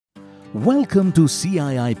Welcome to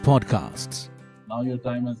CII Podcasts. Now your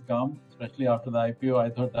time has come, especially after the IPO. I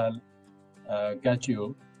thought I'll catch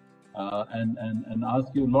you and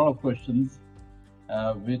ask you a lot of questions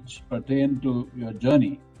which pertain to your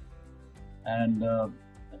journey. And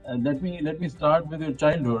let me start with your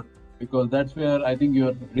childhood, because that's where I think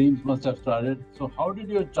your dreams must have started. So how did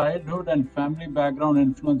your childhood and family background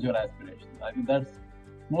influence your aspirations? I think that's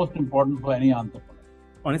most important for any entrepreneur.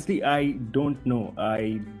 Honestly, I don't know.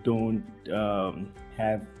 I don't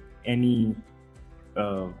have any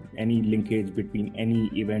linkage between any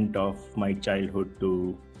event of my childhood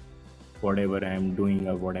to whatever I am doing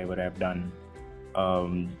or whatever I've done.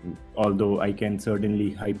 Although I can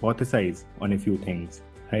certainly hypothesize on a few things,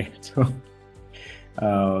 right? So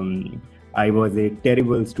I was a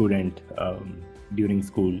terrible student during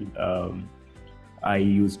school. I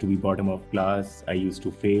used to be bottom of class. I used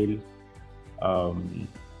to fail.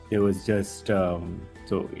 There was just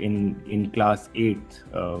so in class 8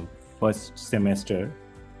 first semester,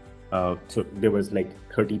 so there was like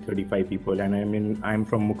 35 people, and I'm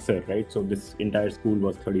from Muxar, right? So this entire school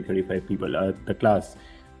was 35 people, the class,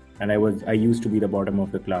 and I used to be the bottom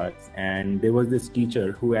of the class. And there was this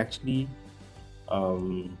teacher who actually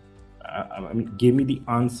gave me the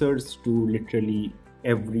answers to literally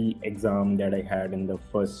every exam that I had in the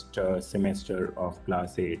first semester of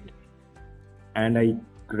class 8. And I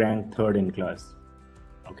ranked third in class.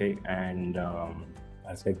 Okay, and I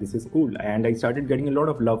was like, this is cool. And I started getting a lot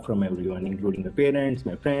of love from everyone, including the parents,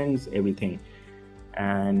 my friends, everything.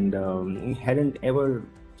 And hadn't ever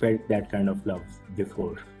felt that kind of love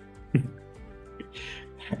before.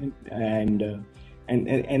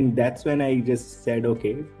 and that's when I just said,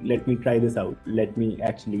 okay, let me try this out. Let me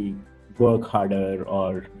actually work harder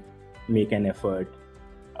or make an effort.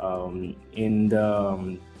 In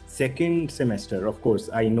the second semester, of course,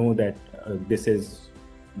 I know that this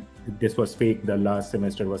was fake. The last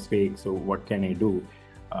semester was fake. So what can I do?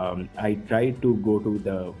 I tried to go to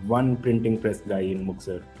the one printing press guy in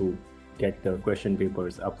Muxar to get the question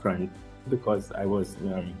papers up front, because I was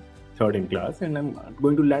third in class and I'm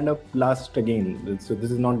going to land up last again. So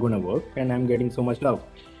this is not going to work, and I'm getting so much love.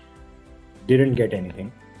 Didn't get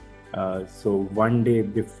anything. So one day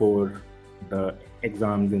before the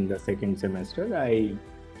exams in the second semester, I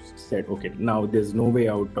said, okay, now there's no way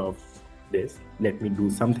out of this. Let me do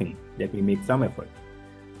something. Let me make some effort.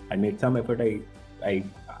 I made some effort. I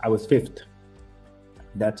was fifth.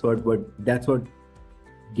 That's what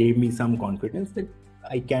gave me some confidence that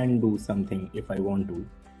I can do something if I want to.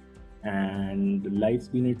 And life's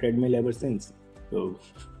been a treadmill ever since. So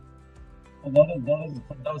that is a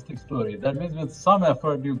fantastic story. That means with some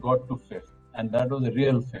effort you got to fifth, and that was a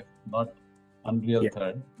real fifth, not unreal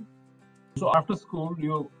third. So after school,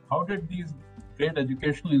 how did these great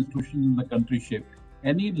educational institutions in the country shape you?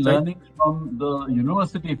 Any learnings from the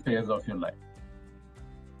university phase of your life?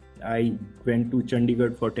 I went to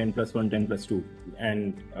Chandigarh for 10+1, 10+2,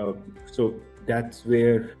 and so that's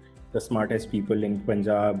where the smartest people in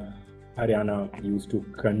Punjab, Haryana used to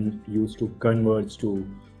converge to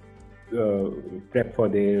prep for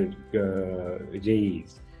their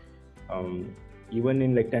JEEs. Even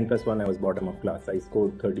in like 10+1, I was bottom of class. I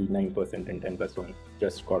scored 39% in 10+1,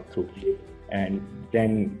 just got through. And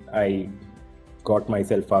then I got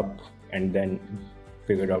myself up and then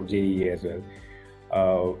figured out JEE as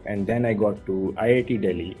well. And then I got to IIT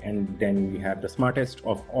Delhi, and then we have the smartest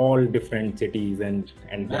of all different cities and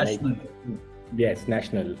national. Yes,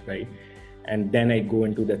 national, right? And then I go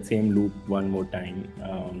into that same loop one more time.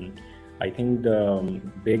 I think the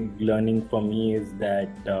big learning for me is that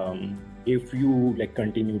if you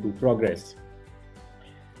continue to progress,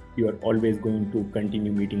 you are always going to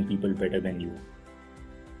continue meeting people better than you.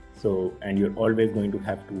 So, and you're always going to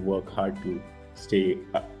have to work hard to stay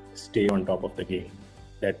on top of the game.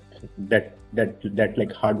 That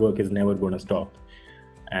hard work is never going to stop.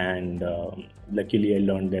 And luckily I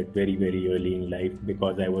learned that very, very early in life,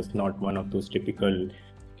 because I was not one of those typical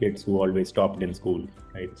kids who always stopped in school,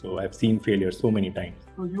 right? So I've seen failure so many times.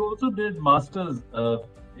 So you also did masters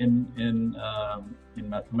in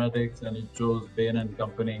mathematics, and you chose Bain and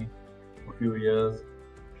Company for a few years.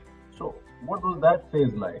 So what was that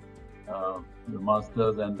phase like? Your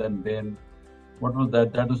masters and then Bain. What was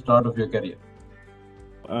that the start of your career?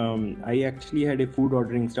 I actually had a food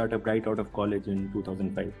ordering startup right out of college in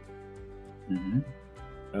 2005.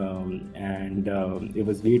 And it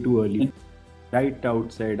was way too early. Right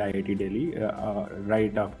outside IIT Delhi,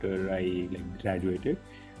 right after I graduated,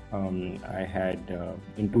 I had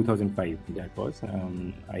in 2005. That was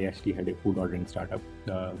I actually had a food ordering startup.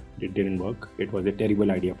 It didn't work. It was a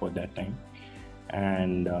terrible idea for that time,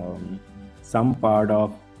 and some part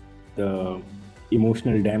of the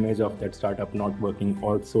emotional damage of that startup not working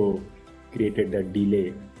also created that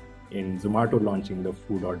delay in Zomato launching the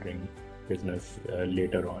food ordering business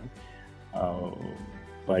later on.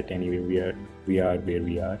 But anyway, we are where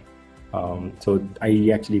we are. So I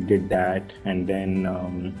actually did that, and then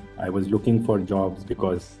I was looking for jobs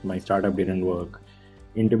because my startup didn't work.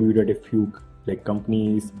 Interviewed at a few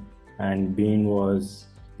companies, and Bain was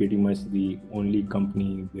pretty much the only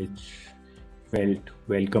company which felt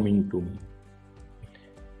welcoming to me.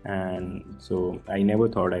 And so I never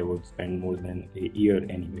thought I would spend more than a year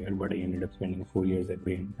anywhere, but I ended up spending 4 years at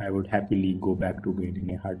Bain. I would happily go back to Bain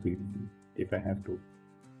in a heartbeat if I have to.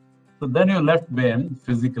 So then you left Bain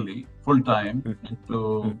physically, full time,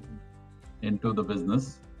 into the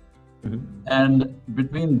business. And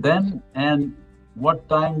between then and what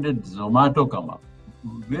time did Zomato come up?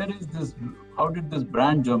 Where is this? How did this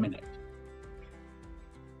brand germinate?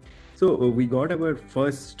 So we got our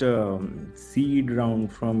first seed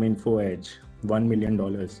round from InfoEdge, $1 million.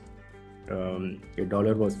 A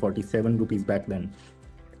dollar was 47 rupees back then.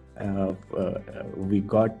 We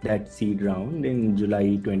got that seed round in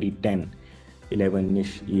July 2010,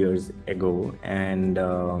 11-ish years ago. And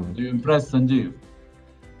you impressed Sanjeev?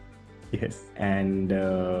 Yes, and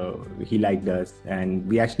he liked us, and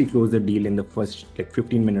we actually closed the deal in the first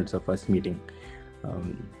 15 minutes of us meeting.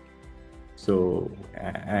 So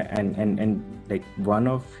one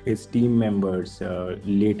of his team members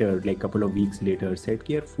later, a couple of weeks later, said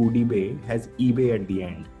that Foodie has eBay at the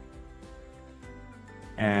end,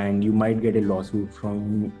 and you might get a lawsuit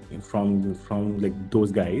from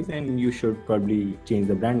those guys, and you should probably change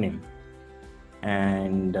the brand name.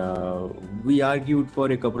 And we argued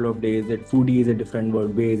for a couple of days that Foodie is a different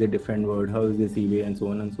word, Bay is a different word, how is this eBay, and so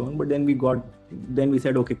on and so on. But then we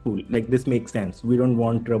said, okay, cool, this makes sense. We don't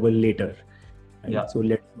want trouble later. Right? Yeah. So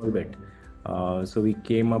let's solve it. So we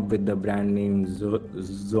came up with the brand name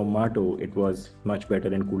Zomato. It was much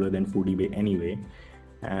better and cooler than Foodie Bay anyway.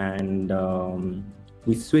 And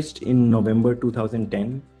we switched in November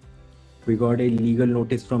 2010. We got a legal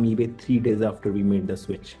notice from eBay 3 days after we made the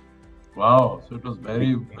switch. Wow, so it was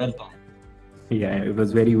very well timed. Yeah, it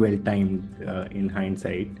was very well timed in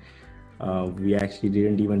hindsight. We actually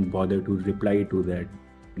didn't even bother to reply to that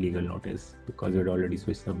legal notice because we had already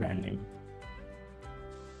switched the brand name.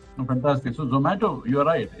 Oh, fantastic. So Zomato, you're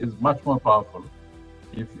right, is much more powerful.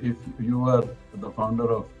 If you were the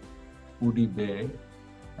founder of Foodie Bay,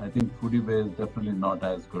 I think Foodie Bay is definitely not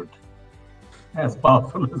as good, as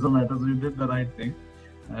powerful as Zomato. So you did the right thing.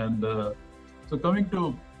 And so coming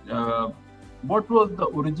to what was the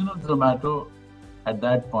original Zomato at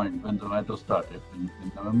that point when Zomato started in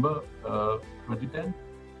November 2010?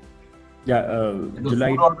 Yeah, July.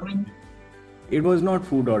 Food ordering? It was not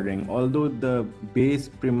food ordering, although the base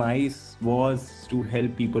premise was to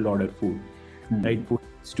help people order food. Right,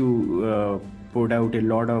 to put out a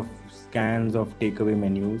lot of scans of takeaway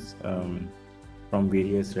menus from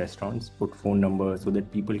various restaurants, put phone numbers so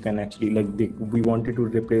that people can actually we wanted to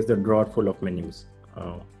replace the drawer full of menus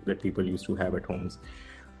that people used to have at homes.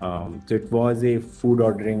 So it was a food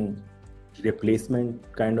ordering replacement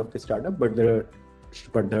kind of a startup, but the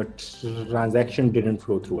transaction didn't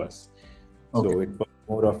flow through us. Okay. So it was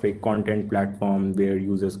more of a content platform where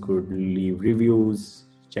users could leave reviews,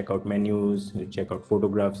 check out menus, check out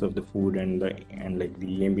photographs of the food and the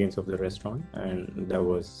ambience of the restaurant, and that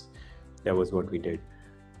was what we did.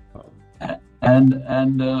 And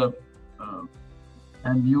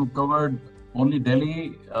you covered only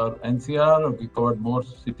Delhi or NCR, or we covered more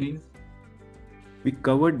cities? We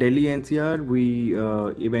covered Delhi, NCR. We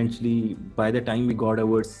eventually, by the time we got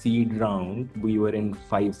our seed round, we were in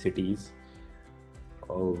 5 cities.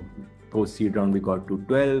 Post seed round, we got to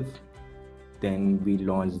 12. Then we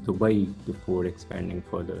launched Dubai before expanding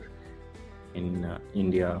further in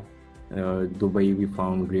India. Dubai, we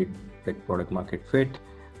found great product market fit.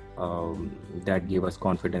 That gave us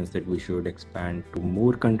confidence that we should expand to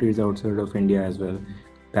more countries outside of India as well.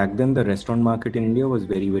 Back then, the restaurant market in India was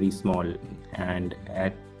very, very small. And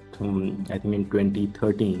I think in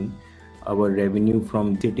 2013, our revenue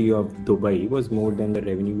from the city of Dubai was more than the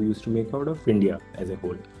revenue we used to make out of India as a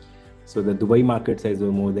whole. So the Dubai market size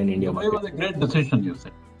was more than India Dubai market. Was a great decision, you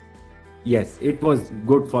said. Yes, it was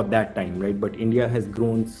good for that time, right? But India has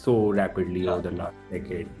grown so rapidly over the last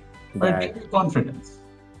decade. But it gave you confidence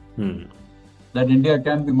that India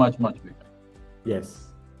can be much, much bigger. Yes.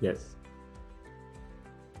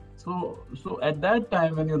 So at that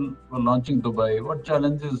time when you were launching Dubai, what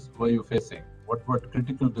challenges were you facing? What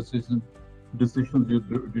critical decisions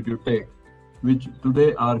did you take, which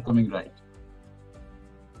today are coming right?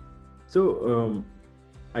 So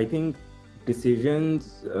I think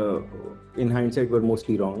decisions, in hindsight, were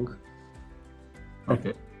mostly wrong.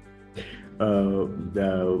 Okay.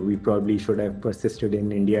 We probably should have persisted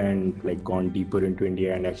in India and like gone deeper into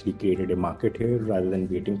India and actually created a market here rather than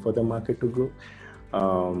waiting for the market to grow.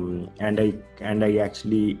 And I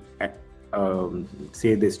actually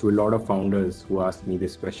say this to a lot of founders who ask me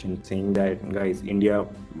this question, saying that, guys, India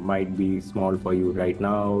might be small for you right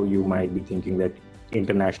now. You might be thinking that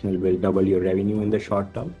international will double your revenue in the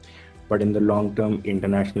short term, but in the long term,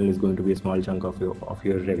 international is going to be a small chunk of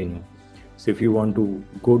your revenue. So if you want to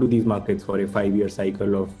go to these markets for a 5-year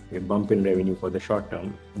cycle of a bump in revenue for the short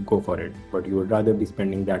term, go for it. But you would rather be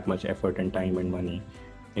spending that much effort and time and money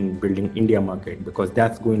in building India market, because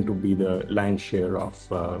that's going to be the lion's share of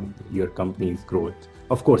your company's growth.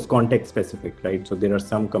 Of course, context specific, right? So there are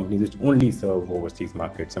some companies which only serve overseas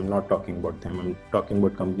markets. I'm not talking about them. I'm talking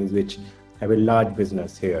about companies which have a large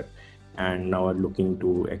business here and now are looking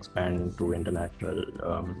to expand to international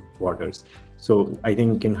waters. So I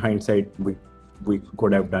think in hindsight, we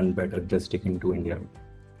could have done better just sticking to India.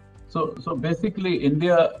 So basically,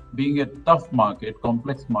 India being a tough market,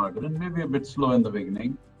 complex market, and maybe a bit slow in the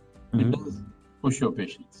beginning, it does push your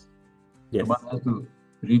patience. Yes. So one has to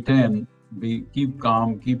retain, keep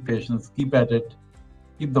calm, keep patience, keep at it,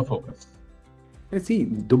 keep the focus. See,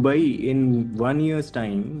 Dubai in 1 year's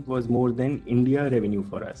time was more than India revenue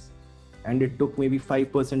for us. And it took maybe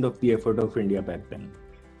 5% of the effort of India back then.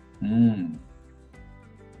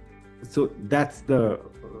 So that's the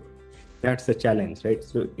challenge, right?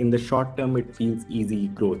 So in the short term, it feels easy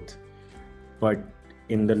growth, but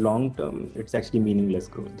in the long term, it's actually meaningless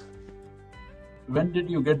growth. When did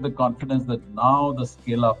you get the confidence that now the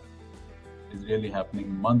scale up is really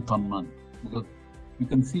happening month on month? Because you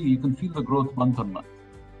can feel the growth month on month.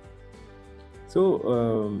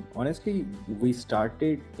 So honestly, we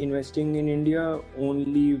started investing in India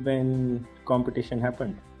only when competition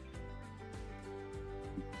happened.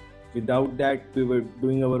 Without that, we were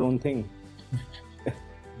doing our own thing,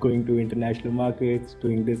 going to international markets,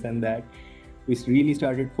 doing this and that. We really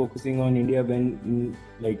started focusing on India when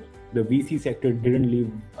like the VC sector didn't leave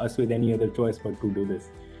us with any other choice but to do this.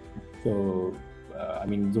 So, I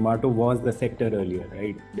mean, Zomato was the sector earlier,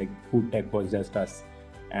 right? Like food tech was just us.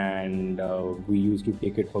 And we used to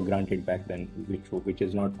take it for granted back then, which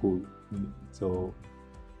is not cool. So,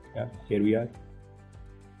 yeah, here we are.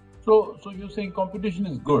 So you're saying competition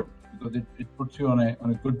is good because it puts you on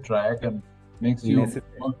a good track and makes you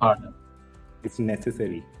work harder. It's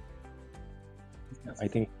necessary. I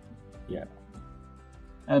think, yeah.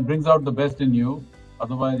 And brings out the best in you.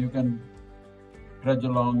 Otherwise, you can trudge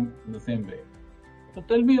along in the same way. So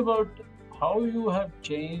tell me about how you have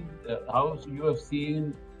changed, how you have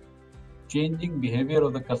seen changing behavior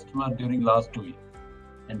of the customer during last 2 years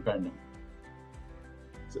in pandemic.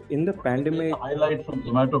 So in the pandemic, highlight from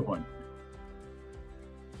Zomato point.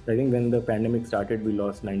 I think when the pandemic started, we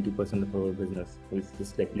lost 90% of our business. It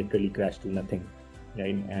just like literally crashed to nothing,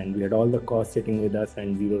 right? And we had all the costs sitting with us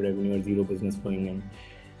and zero revenue or zero business flowing in,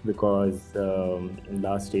 because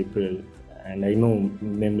last April, and I know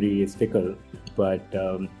memory is fickle, but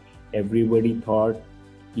everybody thought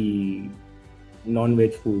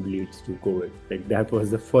non-veg food leads to COVID. Like that was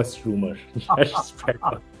the first rumor that spread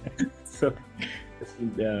out. So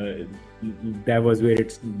that was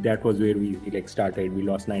where we like started. We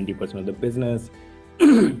lost 90% of the business.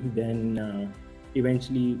 Then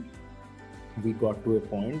eventually we got to a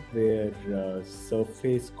point where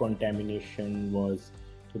surface contamination was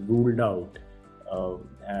ruled out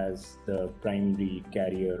as the primary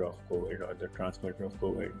carrier of COVID or the transmitter of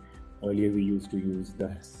COVID. Earlier we used to use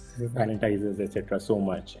the sanitizers, etc. so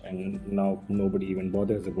much, and now nobody even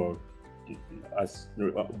bothers about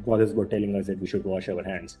telling us that we should wash our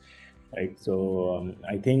hands, right? So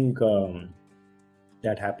I think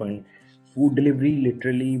that happened. Food delivery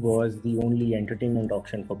literally was the only entertainment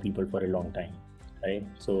option for people for a long time, right?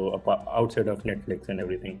 So outside of Netflix and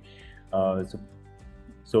everything,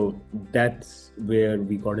 so that's where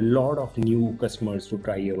we got a lot of new customers to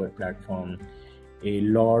try our platform. A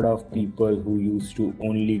lot of people who used to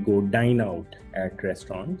only go dine out at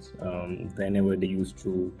restaurants, whenever they used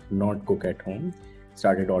to not cook at home,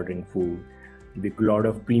 started ordering food. A lot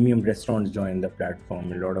of premium restaurants joined the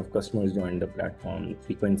platform. A lot of customers joined the platform.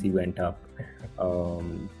 Frequency went up.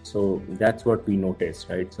 So that's what we noticed,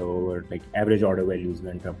 right? So our like average order values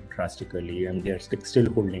went up drastically, and they're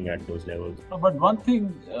still holding at those levels. But one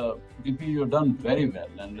thing, DP, you've done very well,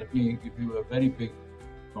 and let me give you a very big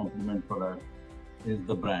compliment for that, is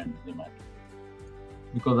the brand Zomato.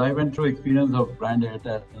 Because I went through experience of brand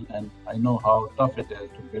Airtel, and I know how tough it is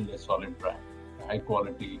to build a solid brand, a high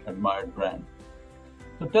quality, admired brand.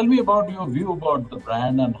 So tell me about your view about the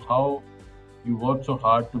brand and how you worked so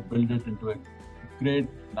hard to build it into a great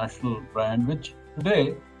national brand, which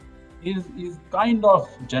today is kind of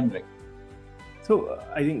generic. So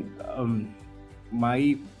I think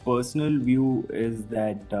my personal view is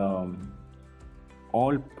that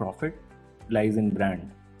all profit lies in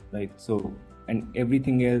brand, right? So, and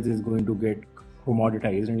everything else is going to get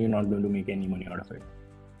commoditized and you're not going to make any money out of it.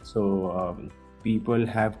 So people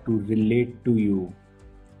have to relate to you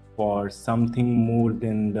for something more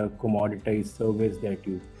than the commoditized service that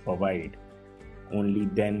you provide. Only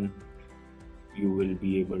then you will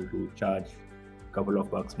be able to charge a couple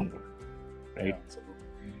of bucks more, right? So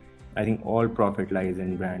I think all profit lies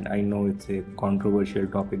in brand. I know it's a controversial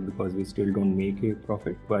topic because we still don't make a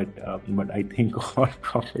profit, but I think all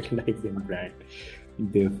profit lies in brand.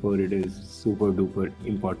 Therefore, it is super duper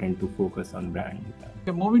important to focus on brand.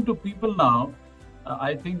 Okay, moving to people now,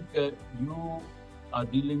 I think you are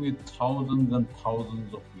dealing with thousands and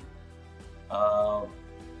thousands of people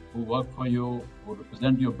who work for you, who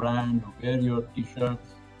represent your brand, who wear your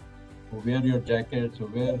t-shirts, who wear your jackets, who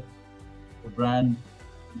wear the brand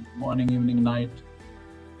morning, evening, night.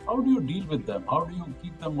 How do you deal with them? How do you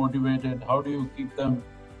keep them motivated? How do you keep them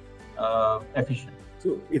efficient?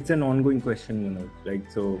 So it's an ongoing question, right?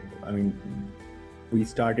 So, I mean, we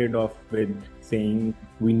started off with saying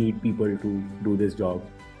we need people to do this job.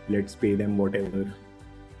 Let's pay them whatever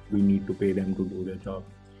we need to pay them to do their job.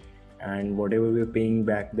 And whatever we were paying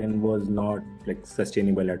back then was not like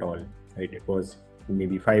sustainable at all, right? It was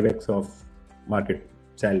maybe 5x of market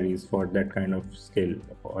salaries for that kind of skill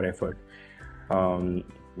or effort.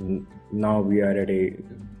 Now we are at a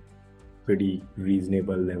pretty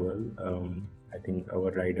reasonable level. I think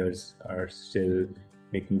our riders are still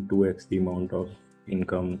making 2x the amount of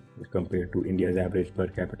income compared to India's average per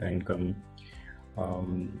capita income,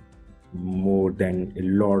 more than a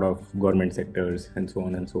lot of government sectors and so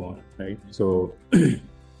on, right? So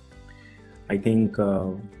I think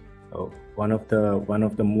one of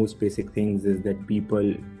the most basic things is that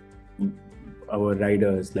people, our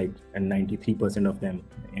riders, and 93% of them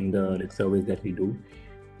in the service that we do,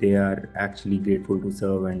 they are actually grateful to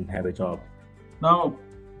serve and have a job. Now,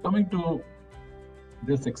 coming to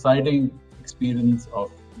this exciting experience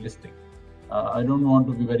of listing, I don't want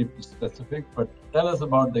to be very specific, but tell us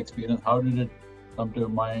about the experience. How did it come to your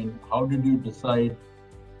mind? How did you decide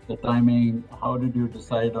the timing? How did you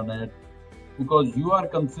decide on it? Because you are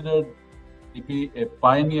considered to be a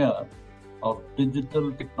pioneer of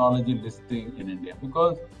digital technology listing in India.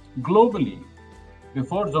 Because globally,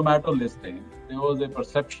 before Zomato listing, there was a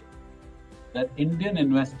perception that Indian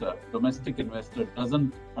investor, domestic investor,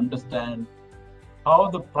 doesn't understand how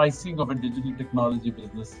the pricing of a digital technology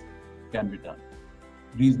business can be done,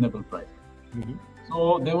 reasonable price. Mm-hmm.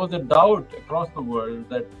 So there was a doubt across the world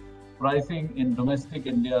that pricing in domestic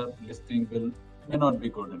India listing may not be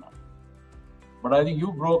good enough. But I think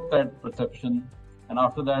you broke that perception, and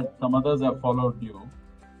after that, some others have followed you.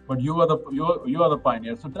 But you are the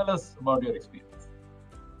pioneer. So tell us about your experience.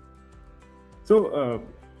 So,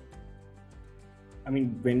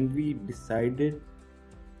 when we decided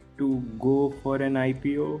to go for an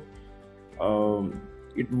IPO,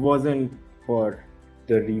 it wasn't for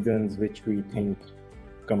the reasons which we think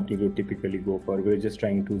companies would typically go for. We were just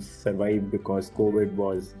trying to survive because COVID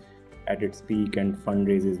was at its peak and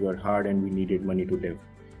fundraisers were hard and we needed money to live.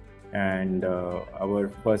 And our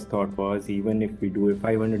first thought was, even if we do a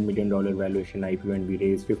 $500 million valuation IPO and we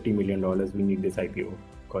raise $50 million, we need this IPO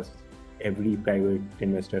because every private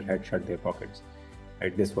investor had shut their pockets.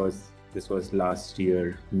 Right? This was last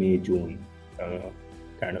year, May, June,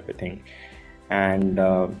 kind of a thing. And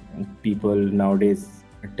people nowadays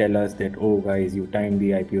tell us that, oh guys, you timed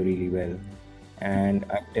the IPO really well. And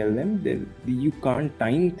I tell them that you can't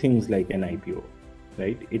time things like an IPO,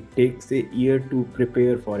 right? It takes a year to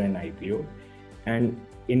prepare for an IPO. And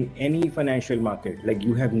in any financial market,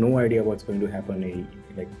 you have no idea what's going to happen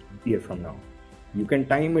a year from now. You can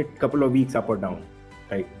time it a couple of weeks up or down,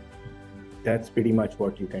 right? That's pretty much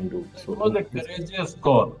what you can do. So it was a courageous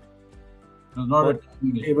call. It was not a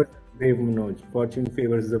timing. Brave Manoj. Fortune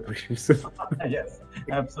favors the brave. Yes,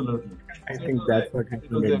 absolutely. I think that's what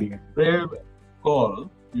happened at the end. Brave call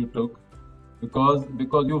you took because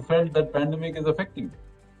you felt that pandemic is affecting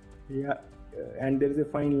you. Yeah, and there is a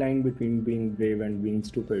fine line between being brave and being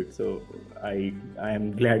stupid. So I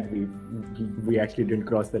am glad we actually didn't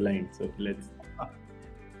cross the line. So let's.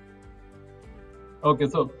 Okay,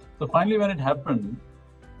 so finally when it happened,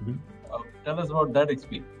 tell us about that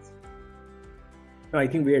experience. No, I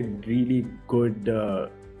think we had really good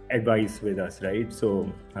advice with us, right? So,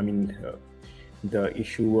 the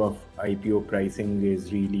issue of IPO pricing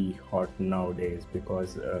is really hot nowadays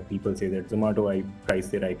because people say that Zomato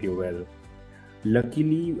priced their IPO well.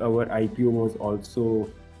 Luckily, our IPO was also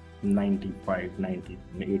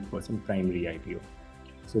 98% primary IPO.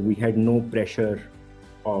 So we had no pressure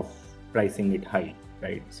of pricing it high,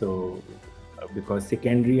 right? So because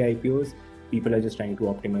secondary IPOs, people are just trying to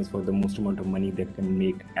optimize for the most amount of money they can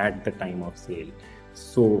make at the time of sale.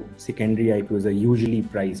 So secondary IPOs are usually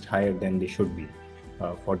priced higher than they should be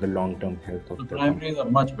for the long-term health of the primaries are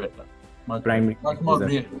much better, much more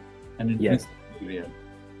real, and yes, real.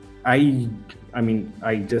 I mean,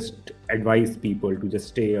 I just advise people to just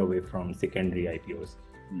stay away from secondary IPOs,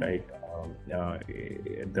 right?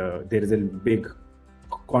 There is a big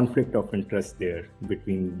conflict of interest there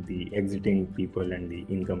between the exiting people and the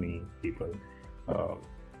incoming people.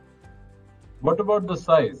 What about the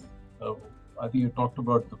size? I think you talked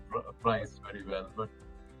about the price very well, but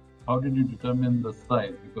how did you determine the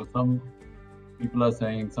size? Because some people are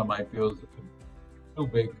saying some IPOs are too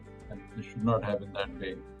big and they should not have in that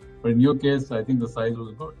way. But in your case, I think the size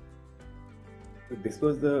was good. This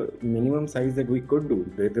was the minimum size that we could do.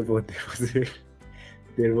 There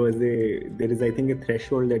is, I think, a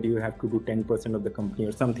threshold that you have to do 10% of the company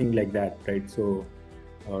or something like that, right? So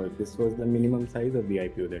this was the minimum size of the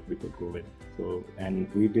IPO that we could go with. So, and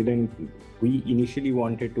we initially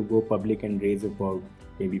wanted to go public and raise about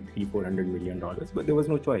maybe $300-400 million, but there was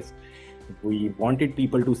no choice. We wanted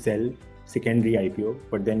people to sell secondary IPO,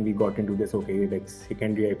 but then we got into this, okay, like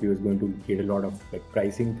secondary IPO is going to get a lot of like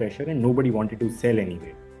pricing pressure and nobody wanted to sell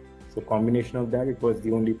anyway. So combination of that, it was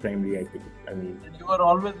the only primary IPO. I mean, you were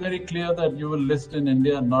always very clear that you will list in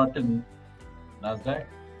India, not in NASDAQ.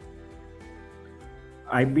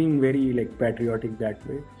 I've been very like patriotic that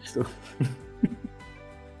way. So,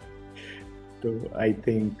 I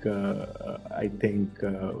think I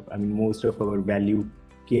mean, most of our value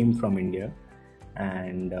came from India,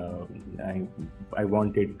 and I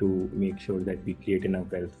wanted to make sure that we create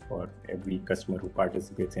enough wealth for every customer who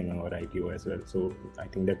participates in our IPO as well. So I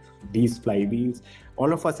think that these flywheels,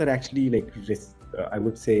 all of us are actually like I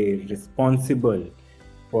would say responsible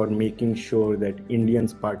for making sure that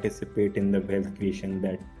Indians participate in the wealth creation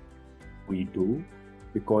that we do,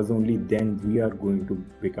 because only then we are going to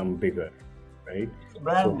become bigger, right? It's a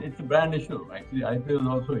brand issue. Actually, IPO is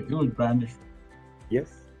also a huge brand issue.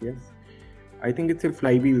 Yes. I think it's a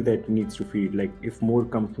flywheel that needs to feed. Like if more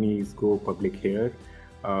companies go public here,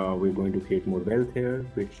 we're going to create more wealth here,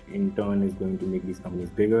 which in turn is going to make these companies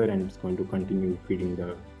bigger and it's going to continue feeding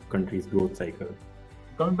the country's growth cycle.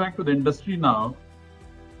 Coming back to the industry now,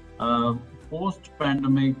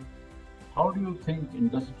 post-pandemic, how do you think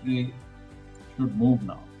industry should move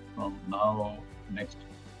now? From now, next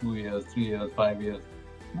 2 years, 3 years, 5 years?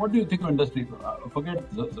 What do you think of industry? Forget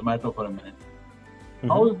Zomato for a minute.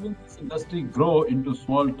 How will this industry grow into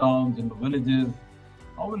small towns, into villages?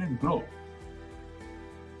 How will it grow?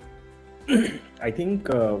 I think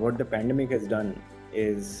what the pandemic has done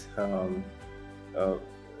is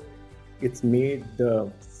it's made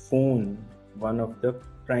the phone one of the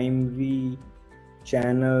primary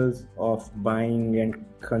channels of buying and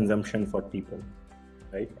consumption for people,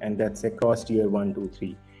 right? And that's across tier 1, 2,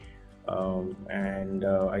 3. And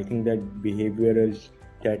I think that behavioral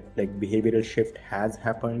shift has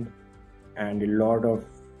happened, and a lot of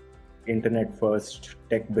internet first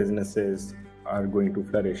tech businesses are going to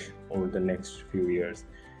flourish over the next few years.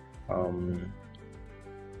 I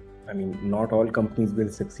mean, not all companies will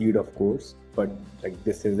succeed, of course, but like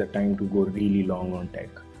this is the time to go really long on tech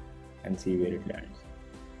and see where it lands.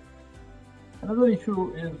 Another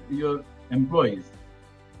issue is your employees.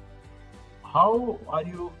 How are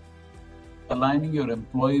you aligning your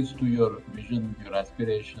employees to your vision, your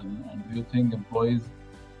aspiration, and do you think employees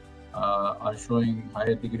are showing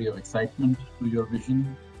higher degree of excitement to your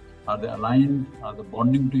vision? Are they aligned? Are they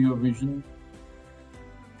bonding to your vision?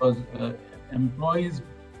 Because employees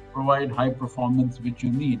provide high performance, which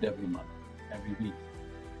you need every month, every week.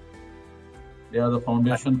 They are the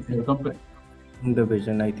foundation of your company. The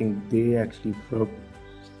vision, I think they actually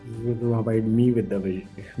provide me with the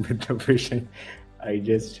vision. I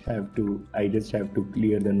just have to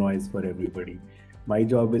clear the noise for everybody. My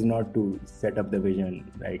job is not to set up the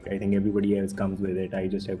vision. Like I think everybody else comes with it. I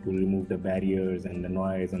just have to remove the barriers and the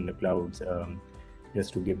noise and the clouds,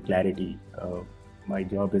 just to give clarity. My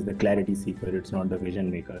job is the clarity seeker. It's not the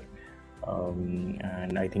vision maker.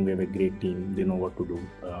 And I think we have a great team. They know what to do.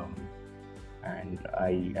 And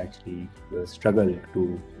I actually struggle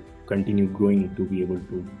to continue growing, to be able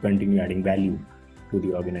to continue adding value to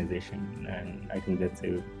the organization, and I think that's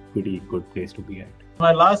a pretty good place to be at.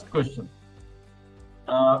 My last question,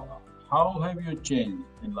 how have you changed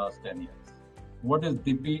in last 10 years? What is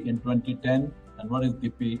Dippy in 2010 and what is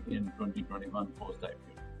Dippy in 2021 post-IPO?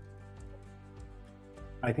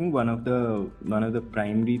 I think one of the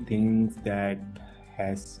primary things that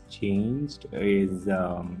has changed is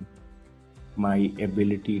my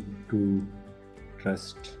ability to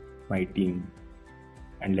trust my team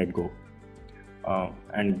and let go,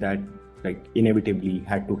 and that like inevitably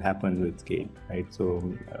had to happen with scale, right?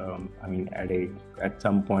 So I mean, at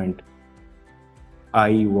some point,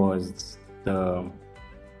 I was the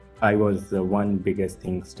one biggest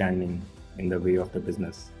thing standing in the way of the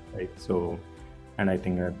business, right? So, and I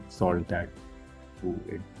think I've solved that to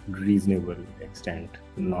a reasonable extent,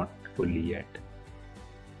 not fully yet.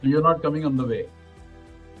 So you're not coming on the way.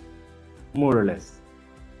 More or less.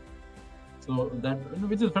 So that,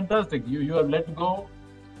 which is fantastic. You have let go,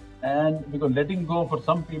 and because letting go for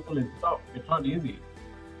some people is tough. It's not easy.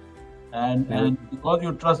 And because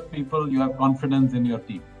you trust people, you have confidence in your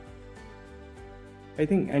team. I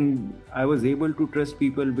think, and I was able to trust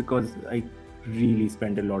people because I really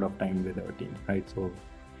spent a lot of time with our team, right? So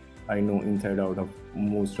I know inside out of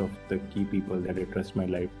most of the key people that I trust my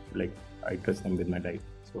life, like I trust them with my life.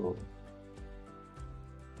 So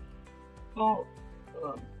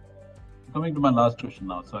coming to my last question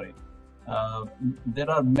now, sorry. There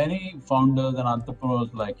are many founders and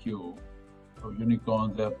entrepreneurs like you,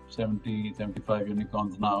 unicorns, there are 70, 75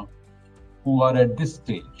 unicorns now, who are at this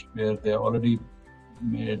stage where they're already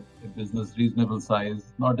made a business reasonable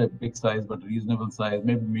size, not a big size, but reasonable size,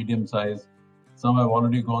 maybe medium size. Some have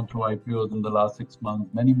already gone through IPOs in the last 6 months.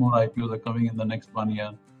 Many more IPOs are coming in the next 1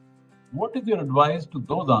 year. What is your advice to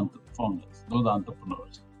those founders, those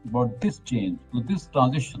entrepreneurs about this change, to this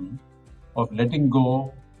transition of letting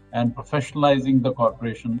go and professionalizing the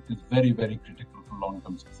corporation is very, very critical for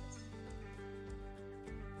long-term success?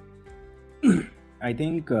 I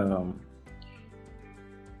think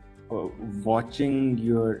watching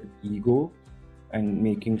your ego and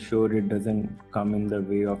making sure it doesn't come in the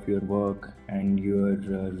way of your work and your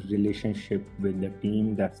relationship with the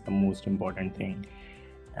team, that's the most important thing.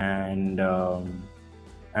 And I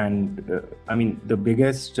mean, the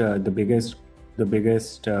biggest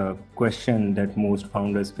question that most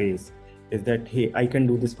founders face is that, hey, I can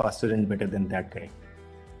do this faster and better than that guy,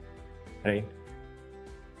 right?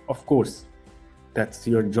 Of course, that's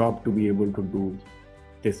your job to be able to do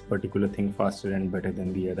this particular thing faster and better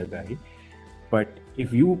than the other guy. But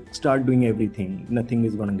if you start doing everything, nothing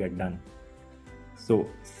is going to get done. So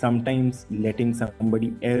sometimes letting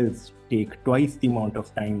somebody else take twice the amount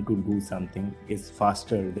of time to do something is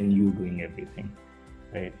faster than you doing everything,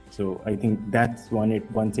 right? So I think that's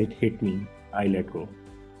once it hit me, I let go.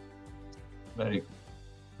 Very good.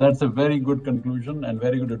 That's a very good conclusion and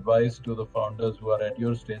very good advice to the founders who are at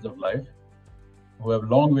your stage of life, who have a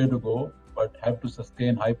long way to go, but have to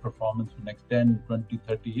sustain high performance for next 10, 20,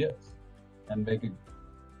 30 years and make a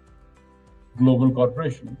global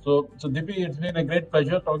corporation. So Dippy, it's been a great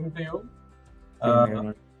pleasure talking to you.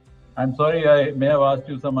 I'm sorry I may have asked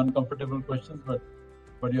you some uncomfortable questions,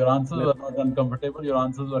 but your answers are not uncomfortable, your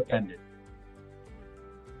answers are candid.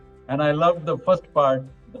 And I loved the first part.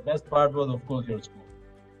 The best part was, of course, your school.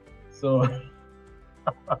 So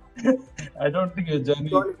I don't think your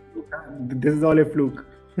journey... This is all a fluke.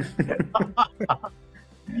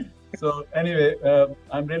 So anyway,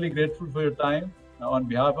 I'm really grateful for your time. On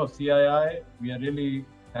behalf of CII, we are really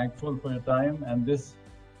thankful for your time, and this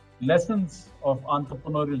lessons of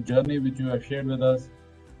entrepreneurial journey which you have shared with us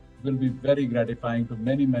will be very gratifying to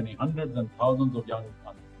many, many hundreds and thousands of young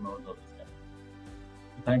entrepreneurs of this country.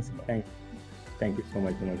 Thanks a lot. Thank you so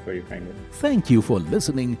much, Manoj, for your kindness. Thank you for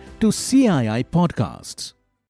listening to CII Podcasts.